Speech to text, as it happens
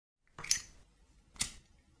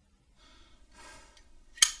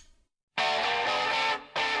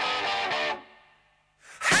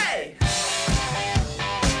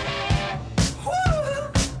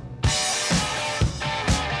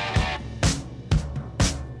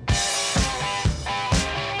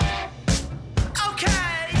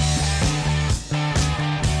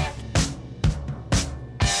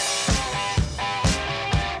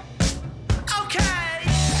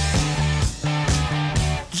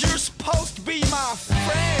my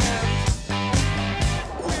friend.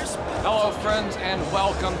 Hello friends and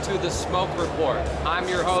welcome to the Smoke Report. I'm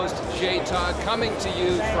your host Todd, coming to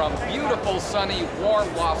you from beautiful, sunny,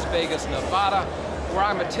 warm Las Vegas, Nevada, where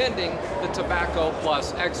I'm attending the Tobacco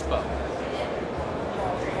Plus Expo.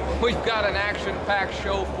 We've got an action-packed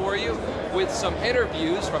show for you with some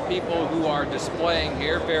interviews from people who are displaying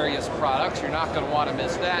here various products. You're not going to want to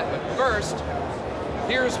miss that. But first,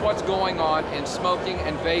 here's what's going on in smoking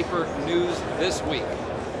and vapor news this week.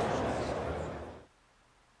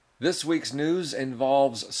 This week's news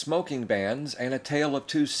involves smoking bans and a tale of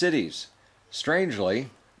two cities.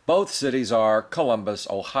 Strangely, both cities are Columbus,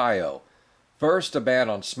 Ohio. First, a ban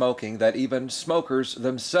on smoking that even smokers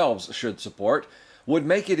themselves should support would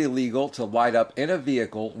make it illegal to light up in a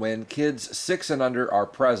vehicle when kids 6 and under are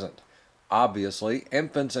present. Obviously,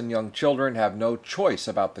 infants and young children have no choice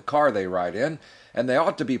about the car they ride in, and they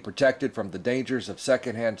ought to be protected from the dangers of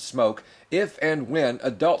secondhand smoke if and when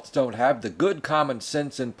adults don't have the good common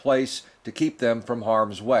sense in place to keep them from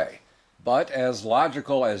harm's way. But as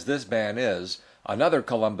logical as this ban is, another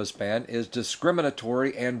Columbus ban is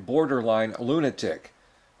discriminatory and borderline lunatic.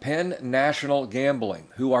 Penn National Gambling,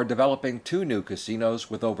 who are developing 2 new casinos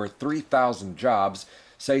with over 3,000 jobs,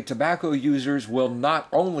 say tobacco users will not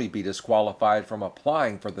only be disqualified from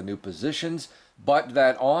applying for the new positions, but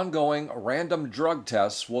that ongoing random drug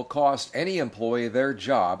tests will cost any employee their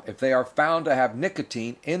job if they are found to have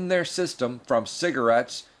nicotine in their system from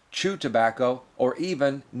cigarettes, chew tobacco, or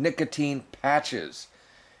even nicotine patches,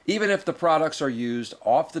 even if the products are used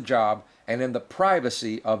off the job and in the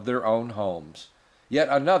privacy of their own homes. Yet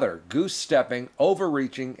another goose-stepping,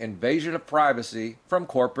 overreaching invasion of privacy from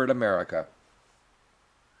corporate America.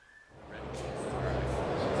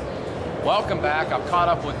 Welcome back. I'm caught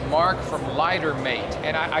up with Mark from Lighter Mate.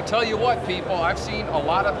 And I tell you what, people, I've seen a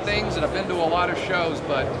lot of things and I've been to a lot of shows,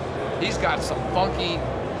 but he's got some funky,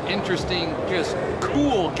 interesting, just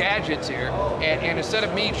cool gadgets here. And instead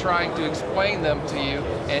of me trying to explain them to you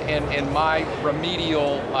in my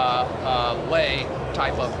remedial lay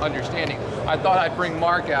type of understanding, I thought I'd bring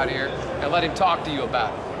Mark out here and let him talk to you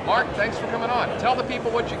about it. Mark, thanks for coming on. Tell the people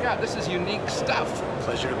what you got. This is unique stuff.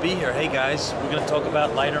 Pleasure to be here. Hey guys, we're going to talk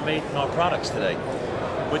about Lighter Mate and our products today.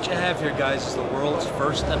 What you have here, guys, is the world's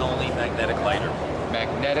first and only magnetic lighter.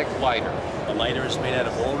 Magnetic lighter. The lighter is made out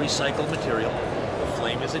of all recycled material. The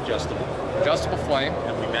flame is adjustable. Adjustable flame.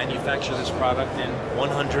 And we manufacture this product in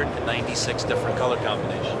 196 different color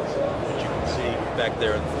combinations, which you can see back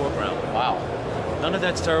there in the foreground. Wow. None of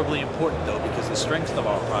that's terribly important, though, because the strength of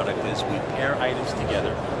our product is we pair items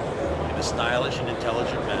together in a stylish and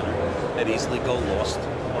intelligent manner that easily go lost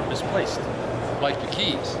or misplaced. Like the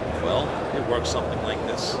keys. Well, it works something like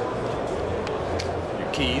this.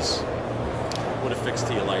 Your keys would affix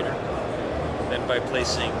to your lighter. Then by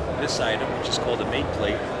placing this item, which is called a mate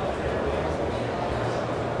plate,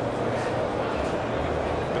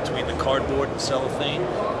 between the cardboard and cellophane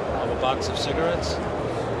of a box of cigarettes,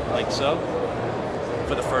 like so,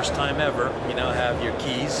 for the first time ever, you now have your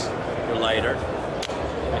keys, your lighter,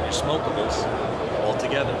 and your smokables all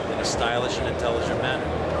together in a stylish and intelligent manner.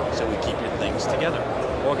 So we keep your things together,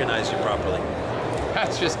 organize you properly.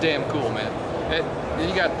 That's just damn cool, man.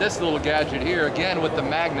 You got this little gadget here, again with the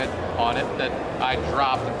magnet on it that I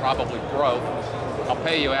dropped and probably broke. I'll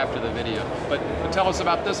pay you after the video. But tell us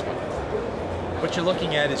about this one. What you're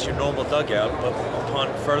looking at is your normal dugout, but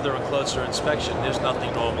upon further and closer inspection, there's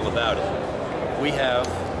nothing normal about it. We have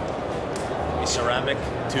a ceramic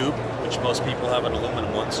tube, which most people have an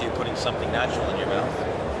aluminum one, so you're putting something natural in your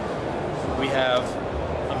mouth. We have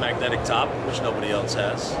a magnetic top, which nobody else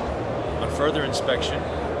has. On further inspection,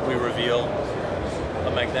 we reveal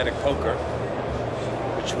a magnetic poker,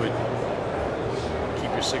 which would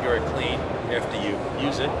keep your cigarette clean after you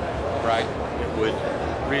use it. Right. It would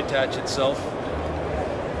reattach itself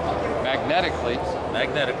magnetically.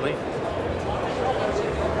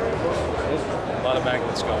 A lot of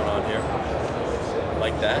magnets going on here,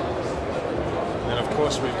 like that. And then of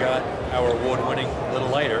course we've got our award-winning little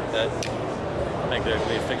lighter that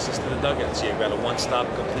magnetically affixes to the dugout. So you've got a one-stop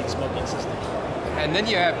complete smoking system. And then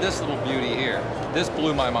you have this little beauty here. This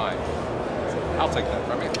blew my mind. I'll take that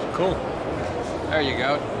from you. Cool. There you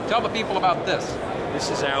go. Tell the people about this. This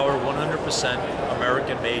is our 100%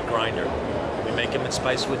 American-made grinder. We make them in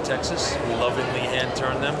Spicewood, Texas. We lovingly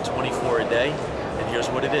hand-turn them 24 a day. And here's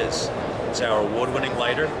what it is. It's our award-winning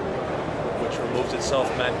lighter, which removes itself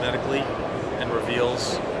magnetically and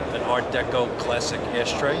reveals an Art Deco classic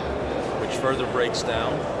ashtray, which further breaks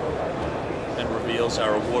down and reveals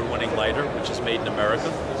our award-winning lighter, which is made in America.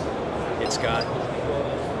 It's got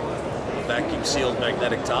a vacuum-sealed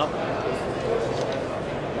magnetic top,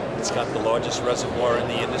 It's got the largest reservoir in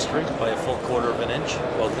the industry by a full 1/4 of an inch,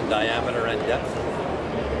 both in diameter and depth.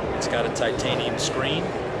 It's got a titanium screen.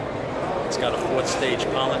 It's got a 4th stage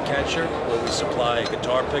pollen catcher where we supply a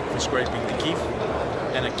guitar pick for scraping the keef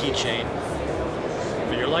and a keychain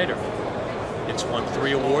for your lighter. It's won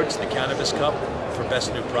 3 awards, the Cannabis Cup for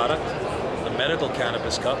Best New Product, the Medical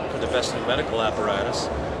Cannabis Cup for the Best New Medical Apparatus,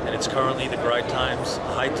 and it's currently the High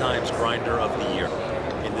Times Grinder of the Year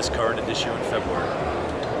in this current edition in February.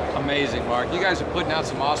 Amazing, Mark. You guys are putting out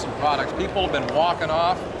some awesome products. People have been walking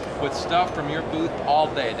off with stuff from your booth all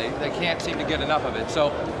day. They can't seem to get enough of it.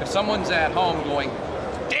 So if someone's at home going,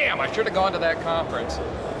 damn, I should have gone to that conference,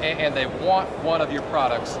 and they want one of your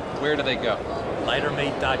products, where do they go?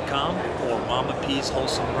 Lightermate.com or Mama P's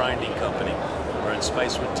Wholesome Grinding Company. We're in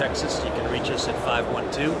Spicewood, Texas. You can reach us at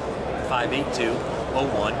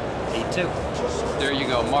 512-582-0182. There you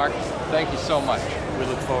go, Mark. Thank you so much. We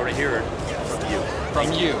look forward to hearing from you.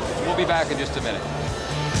 From you. We'll be back in just a minute.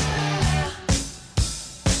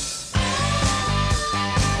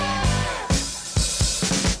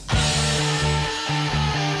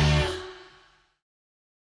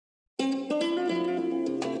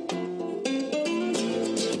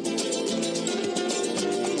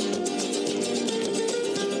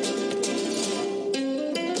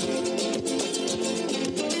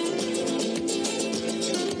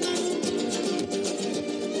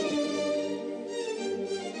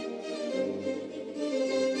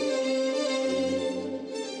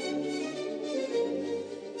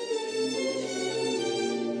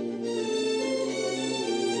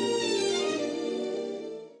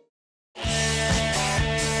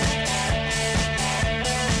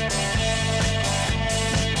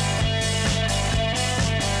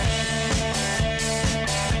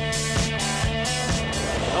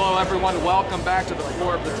 Everyone, welcome back to the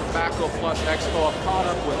floor of the Tobacco Plus Expo. I've caught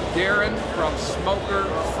up with Darren from Smoker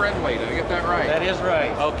Friendly. Did I get that right? That is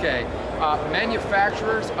right. Okay.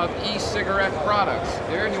 Manufacturers of e-cigarette products.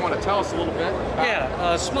 Darren, you want to tell us a little bit?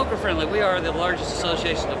 Yeah, Smoker Friendly. We are the largest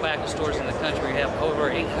association of tobacco stores in the country. We have over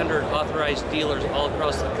 800 authorized dealers all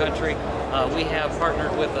across the country. We have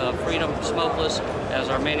partnered with Freedom Smokeless as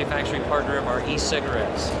our manufacturing partner of our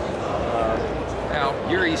e-cigarettes. Now,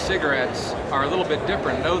 your e-cigarettes are a little bit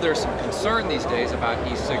different. I know there's some concern these days about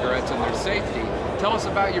e-cigarettes and their safety. Tell us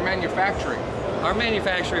about your manufacturing. Our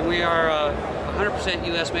manufacturing, we are 100%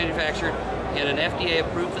 U.S. manufactured in an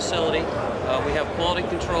FDA-approved facility. We have quality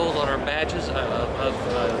controls on our badges of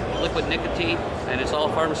liquid nicotine, and it's all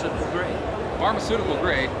pharmaceutical grade. Pharmaceutical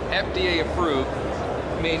grade, FDA approved.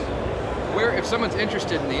 I mean, if someone's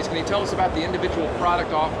interested in these, can you tell us about the individual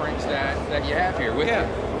product offerings that you have here with you?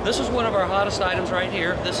 This is one of our hottest items right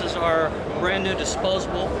here. This is our brand new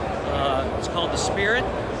disposable. It's called the Spirit,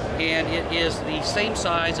 and it is the same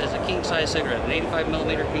size as a king-size cigarette, an 85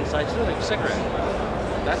 millimeter king-size cigarette.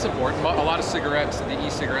 That's important. A lot of cigarettes, the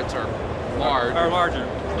e-cigarettes are large. Are larger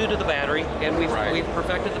due to the battery, and we've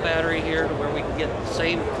perfected the battery here to where we can get the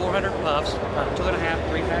same 400 puffs, 2.5,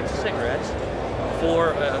 3 packs of cigarettes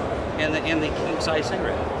for in the king-size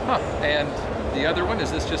cigarette. Huh. And the other one, is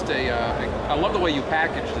this just I love the way you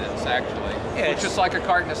packaged this, actually. Yeah, it's just like a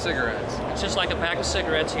carton of cigarettes. It's just like a pack of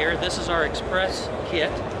cigarettes here. This is our express kit.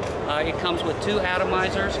 It comes with 2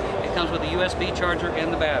 atomizers. It comes with a USB charger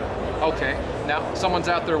and the battery. Okay. Now, someone's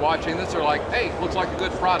out there watching this, they're like, hey, looks like a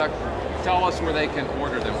good product. Tell us where they can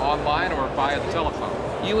order them, online or via the telephone.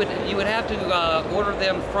 You would have to order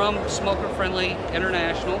them from Smoker Friendly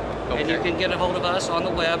International, and you can get a hold of us on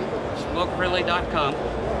the web, smokerfriendly.com.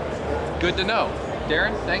 Good to know.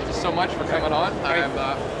 Darren, thank you so much for coming on. I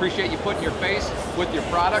appreciate you putting your face with your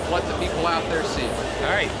product. Let the people out there see.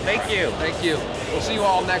 All right, thank you. Thank you. We'll see you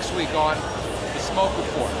all next week on The Smoke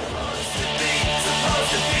Report.